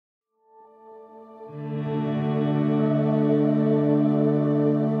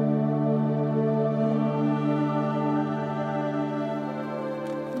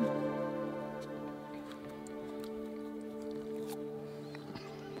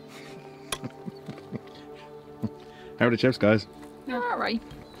How are the chips, guys? They're alright.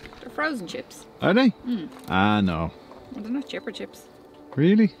 They're frozen chips. Are they? Mm. Ah, no. Well, they're not chipper chips.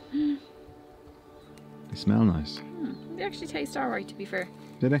 Really? Mm. They smell nice. Mm. They actually taste alright, to be fair.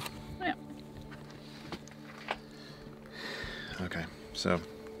 Do they? Yeah. Okay, so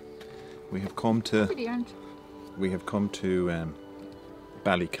we have come to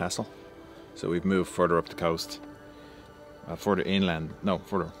Ballycastle. So we've moved further up the coast, further inland. No,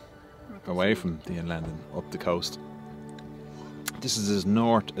 further away from the inland and up the coast. This is as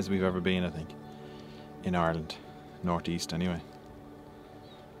north as we've ever been, I think, in Ireland, northeast anyway.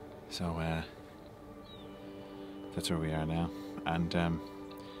 So that's where we are now, and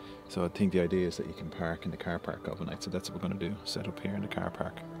so I think the idea is that you can park in the car park overnight. So that's what we're going to do: set up here in the car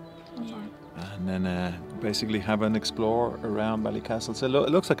park, and then basically have an explore around Ballycastle. So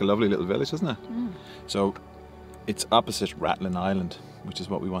it looks like a lovely little village, doesn't it? Mm. So it's opposite Rattling Island, which is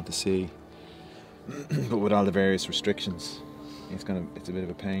what we want to see, but with all the various restrictions. It's a bit of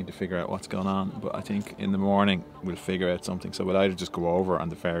a pain to figure out what's going on, but I think in the morning we'll figure out something. So we'll either just go over on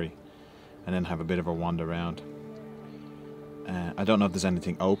the ferry and then have a bit of a wander around. I don't know if there's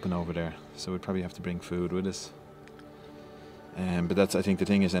anything open over there, so we'd probably have to bring food with us. But that's, I think the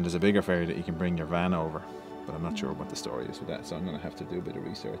thing is, then there's a bigger ferry that you can bring your van over, but I'm not sure what the story is with that, so I'm going to have to do a bit of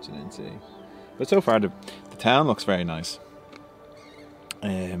research and then see. But so far the town looks very nice.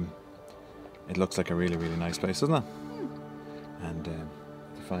 It looks like a really, really nice place, doesn't it? And to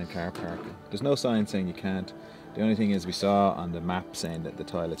find car parking. There's no sign saying you can't. The only thing is we saw on the map saying that the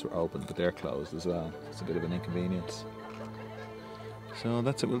toilets were open, but they're closed as well. It's a bit of an inconvenience. So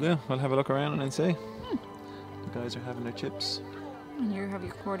that's what we'll do. We'll have a look around and then see. The guys are having their chips. And you have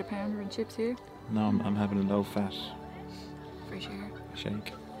your quarter pounder and chips here? No, I'm having a low fat. For sure.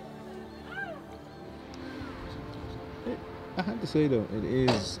 Shake. I have to say though, it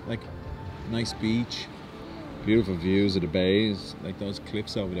is like nice beach. Beautiful views of the bays, like those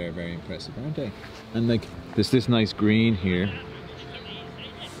cliffs over there are very impressive, aren't they? And like there's this nice green here,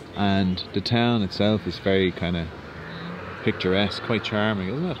 and the town itself is very kind of picturesque, quite charming,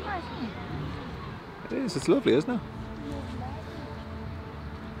 isn't it? It is, it's lovely, isn't it?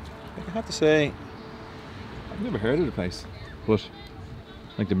 Like, I have to say, I've never heard of the place, but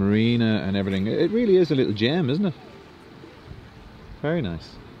like the marina and everything, it really is a little gem, isn't it? Very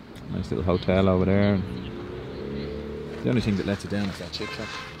nice. Nice little hotel over there. The only thing that lets it down is that chip shop.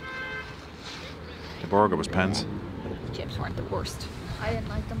 The burger was pants. The chips weren't the worst. I didn't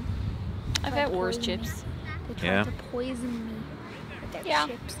like them. I've had worse chips. They tried to poison me with their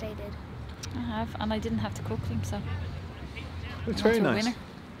chips, they did. I have, and I didn't have to cook them, so... It's very nice.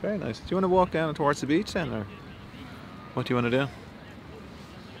 Very nice. Do you want to walk down towards the beach then, or what do you want to do?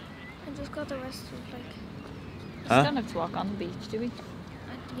 I just got the rest of like... We don't have to walk on the beach, do we?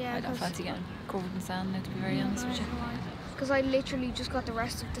 Yeah, I don't fancy getting covered in sand now, to be very honest with you. Because I literally just got the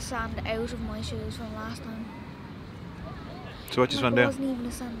rest of the sand out of my shoes from last time. So what do you want to do? It wasn't even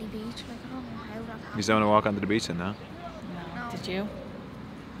a sandy beach, like I don't know how that happened. You don't want to walk onto the beach then now? No. Did you?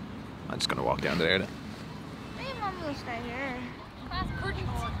 I'm just going to walk down there then. Hey, Mum will stay here.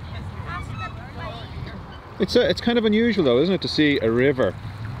 It's kind of unusual though, isn't it, to see a river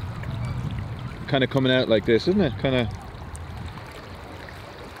kind of coming out like this, isn't it? Kind of.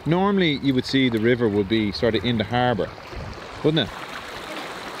 Normally you would see the river would be sort of in the harbour, wouldn't it?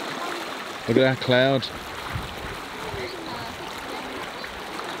 Look at that cloud.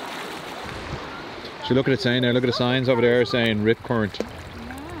 So look at it saying there, look at the signs over there saying rip current.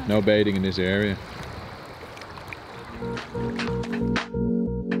 No bathing in this area.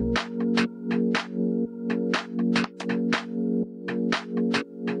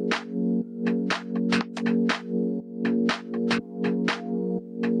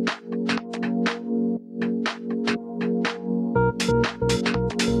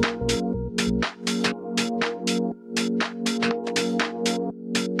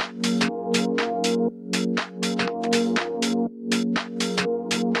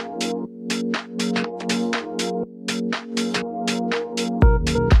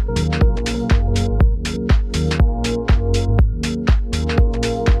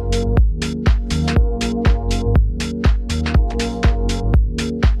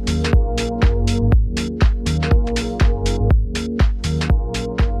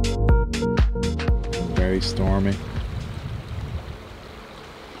 Stormy.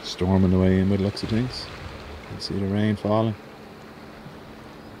 Storm on the way in with lots of things. You can see the rain falling.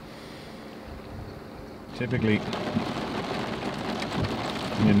 Typically,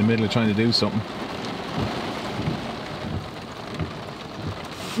 I'm in the middle of trying to do something.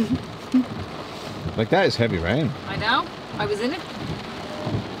 Like that is heavy rain. I know. I was in it.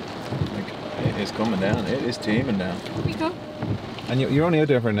 Like, is coming down. It is teeming down. Here we go. And you're only out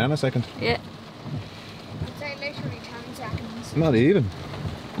there for a nanosecond. Yeah. I'd say literally 10 seconds. Not even.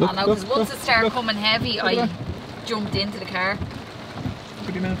 Oh no, because once it started coming heavy, Look at I that. jumped into the car. Look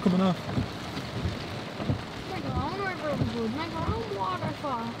at the amount coming off. Like our own river was good, like our own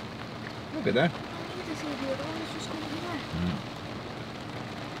waterfall. Look at that. I need to see the other one is just coming here.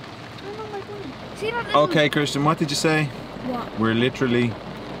 Oh my goodness. See that little... Okay, Christian, what did you say? What? We're literally...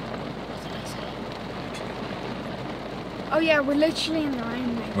 Oh yeah, we're literally in the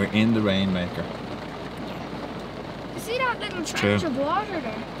rainmaker. We're in the rainmaker. You see that little true. trench of water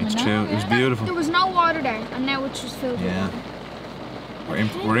there? It's I know, true. It was yeah. There beautiful. was no water there, and now it's just filled Yeah.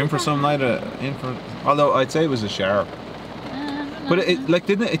 with water. We're in for some night. Although I'd say it was a shower, but it like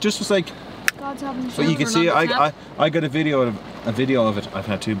didn't it? It just was like. God's having a But you can for see, long snap. I got a video of it. I've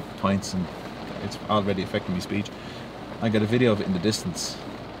had 2 pints and it's already affecting my speech. I got a video of it in the distance,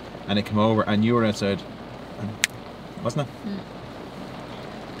 and it came over, and you were outside, wasn't it?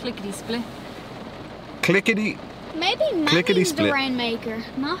 Clickety split. Clickety. Maybe Manny's the Clickety-split. rainmaker,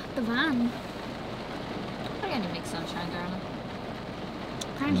 not the van. We're going to make sunshine, darling.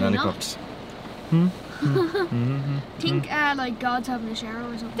 Apparently not. Lollipops. Think like God's having a shower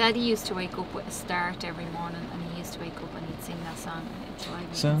or something. Daddy used to wake up with a start every morning, and he used to wake up and he'd sing that song. And it'd drive me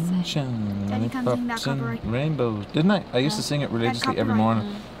insane. Sunshine, Daddy can't sing that lollipops and copyright. rainbows. Didn't I? I used to sing it religiously every copyright.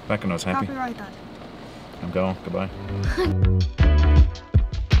 morning back when I was happy. Copyright that. I'm going. Goodbye.